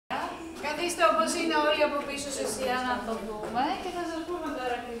Καθίστε όπως είναι όλοι από πίσω σε σειρά να το δούμε και θα σας πούμε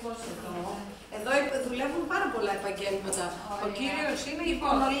τώρα ακριβώς εδώ. Εδώ δουλεύουν πάρα πολλά επαγγέλματα. Ο κύριος είναι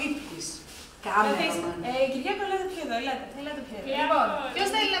εικονολήπτης. Κάμεραμαν. Κυρία Κολάτε, πιο εδώ, ελάτε πιο εδώ. Λοιπόν, ποιος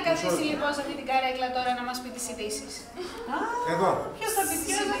θέλει να καθίσει λοιπόν σε αυτή την καρέκλα τώρα να μας πει τις ειδήσεις? Εδώ. Ποιος θα πει τις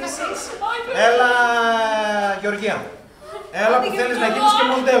ειδήσεις? Έλα, Γεωργία. Έλα που θέλεις να γίνεις και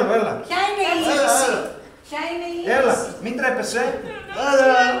μοντέλο, έλα. Ποια είναι η είδηση? Ποια είναι η είδηση? Έλα, μην τρέπεσαι.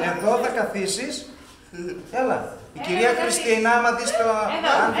 Εδώ θα καθίσεις. Έλα. Η κυρία Χριστίνα, άμα δεις το...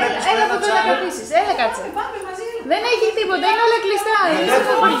 Έλα από εδώ να καθίσεις, έλα κάτσε. Δεν έχει τίποτα, είναι όλα κλειστά.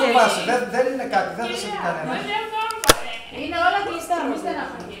 Δεν είναι κάτι, δεν θα σε πει κανένα. Είναι όλα κλειστά, μη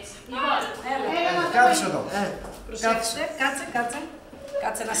στεναχωριέσαι. Κάτσε εδώ.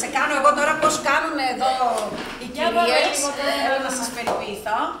 Κάτσε να σε κάνω εγώ τώρα πώς κάνουν εδώ οι κυρίες. Έλα να σας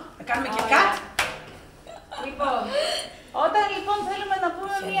περιποιηθώ. Να κάνουμε και κάτι. Λοιπόν, όταν λοιπόν θέλουμε να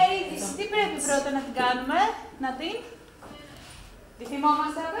πούμε μία είδηση, τι πρέπει πρώτα να την κάνουμε? Τη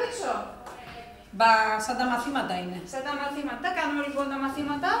θυμόμαστε απ' έξω? Μπα, σαν τα μαθήματα είναι. Σαν τα μαθήματα. Τα κάνουμε λοιπόν τα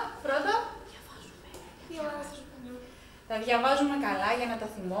μαθήματα πρώτα. Τα διαβάζουμε καλά για να τα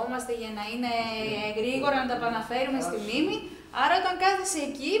θυμόμαστε, για να είναι γρήγορα, να τα επαναφέρουμε στη μνήμη. Άρα όταν κάθεσαι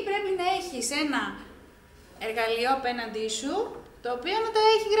εκεί πρέπει να έχεις ένα εργαλείο απέναντί σου, το οποίο να τα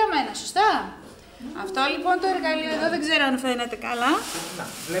έχει γραμμένα, σωστά? Αυτό λοιπόν το εργαλείο εδώ, δεν ξέρω αν φαίνεται καλά,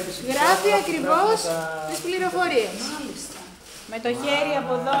 γράφει ακριβώς τις πληροφορίες. Με το χέρι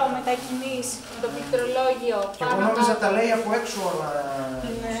από εδώ μετακινείς το πληκτρολόγιο Και εγώ νόμιζα τα λέει από έξω όλα.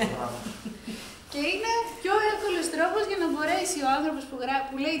 Και είναι πιο εύκολος τρόπος για να μπορέσει ο άνθρωπος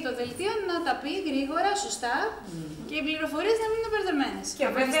που λέει το δελτίο να τα πει γρήγορα, σωστά και οι πληροφορίες να μην είναι μπερδεμένες. Και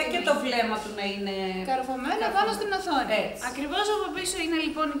βέβαια και το βλέμμα του να είναι καρφωμένο πάνω στην οθόνη. Ακριβώς από πίσω είναι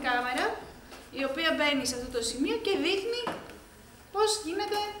λοιπόν η κάμερα, η οποία μπαίνει σε αυτό το σημείο και δείχνει πώς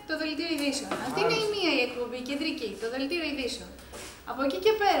γίνεται το δελτίο ειδήσεων. Αυτή είναι η μία η εκπομπή, η κεντρική, το δελτίο ειδήσεων. Από εκεί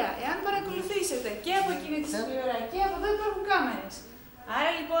και πέρα, εάν παρακολουθήσετε και από εκείνη τη πλευρά και από εδώ υπάρχουν κάμερες.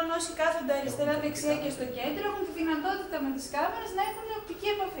 Άρα λοιπόν όσοι κάθονται αριστερά, δεξιά και στο κέντρο έχουν τη δυνατότητα με τις κάμερες να έχουν οπτική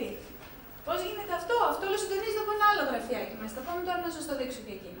επαφή. Πώς γίνεται αυτό? Αυτό όλο συντονίζεται από ένα άλλο γραφιάκι μας. Θα πάμε τώρα να σας το δείξω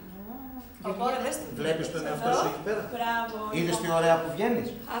και εκείνο. Βλέπεις τον εαυτό σου εκεί πέρα? Μπράβο. Είδες τι ωραία που βγαίνεις?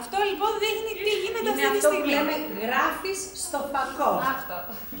 Αυτό λοιπόν δείχνει τι γίνεται είναι αυτή τη αυτό στιγμή. που λέμε γράφεις στο φακό. Αυτό.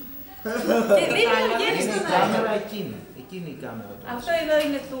 Και δείχνει να βγαίνει Είναι στον η κάμερα εκείνη. Εκείνη η κάμερα. Αυτό εδώ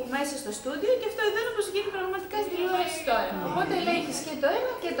είναι του μέσα στο στούντιο και αυτό εδώ είναι όπως γίνει πραγματικά στην τηλεόραση τώρα. Οπότε ελέγχεις και το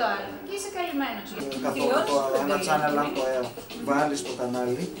ένα και το άλλο. Και είσαι καλυμμένος. Καθόλου το ΕΝΑ CHANNEL, αν το βάλεις στο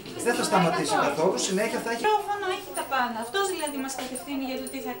κανάλι, δεν θα σταματήσει καθόλου. Συνέχεια θα έχει. Μικρόφωνο έχει τα πάντα. Αυτός δηλαδή μας κατευθύνει για το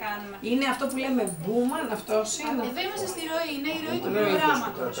τι θα κάνουμε. Είναι αυτό που λέμε μπούμαν, αυτός είναι. Εδώ είμαστε στη ροή, είναι η ροή του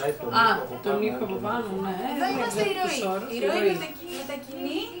προγράμματος. Α, τον ήχο από πάνω, ναι. Εδώ είμαστε η ροή. Η ροή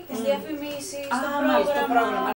μετακινεί τις διαφημίσεις, το πρόγραμμα.